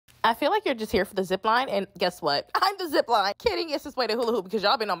I feel like you're just here for the zip line, and guess what? I'm the zip line. Kidding, it's this way to hula hoop because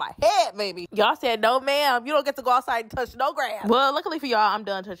y'all been on my head, baby. Y'all said, no, ma'am, you don't get to go outside and touch no grass. Well, luckily for y'all, I'm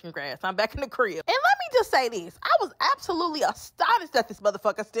done touching grass. I'm back in the crib. And let me just say this. I was absolutely astonished that this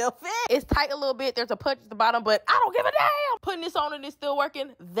motherfucker still fit. It's tight a little bit. There's a punch at the bottom, but I don't give a damn. Putting this on and it's still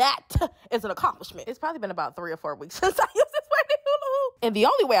working, that is an accomplishment. It's probably been about 3 or 4 weeks since I used this way to hula hoop. And the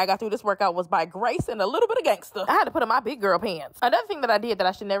only way I got through this workout was by grace and a little bit of gangster. I had to put on my big girl pants. Another thing that I did that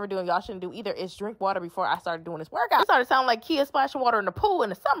I should never do and y'all shouldn't do either is drink water before I started doing this workout. It started sounding like kids splashing water in the pool in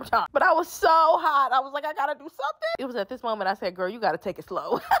the summertime. But I was so hot. I was like, I gotta do something. It was at this moment I said, girl, you gotta take it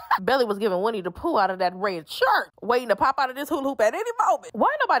slow. Belly was giving Winnie the Pooh out of that red shirt, waiting to pop out of this hula hoop at any moment.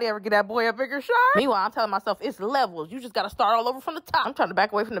 Why nobody ever get that boy a bigger shirt? Meanwhile, I'm telling myself it's levels. You just gotta start all over from the top. I'm trying to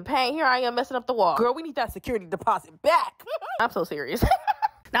back away from the pain. Here I am messing up the wall. Girl, we need that security deposit back. I'm so serious.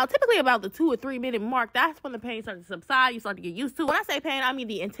 Now, typically about the 2 or 3 minute mark, that's when the pain starts to subside. You start to get used to it. When I say pain, I mean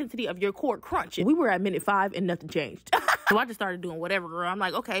the intensity of your core crunching. We were at minute 5 and nothing changed. So I just started doing whatever, girl. I'm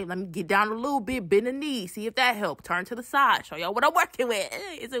like, okay, let me get down a little bit, bend the knee, see if that helped. Turn to the side, show y'all what I'm working with.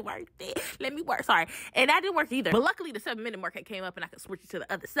 Is it worth it? Let me work. Sorry. And that didn't work either. But luckily, the 7 minute mark came up and I could switch it to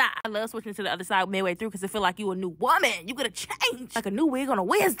the other side. I love switching to the other side midway through because it feel like you a new woman. You gotta change. Like a new wig on a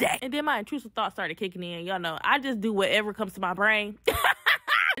Wednesday. And then my intrusive thoughts started kicking in. Y'all know, I just do whatever comes to my brain.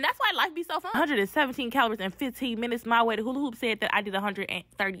 And that's why life be so fun. 117 calories in 15 minutes. My way to hula hoop said that I did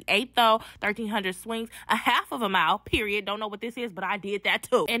 138 though. 1,300 swings. A half of a mile, period. Don't know what this is, but I did that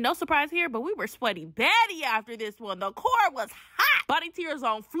too. And no surprise here, but we were sweaty baddie after this one. The core was hot. Body tears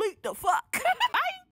on fleek the fuck. My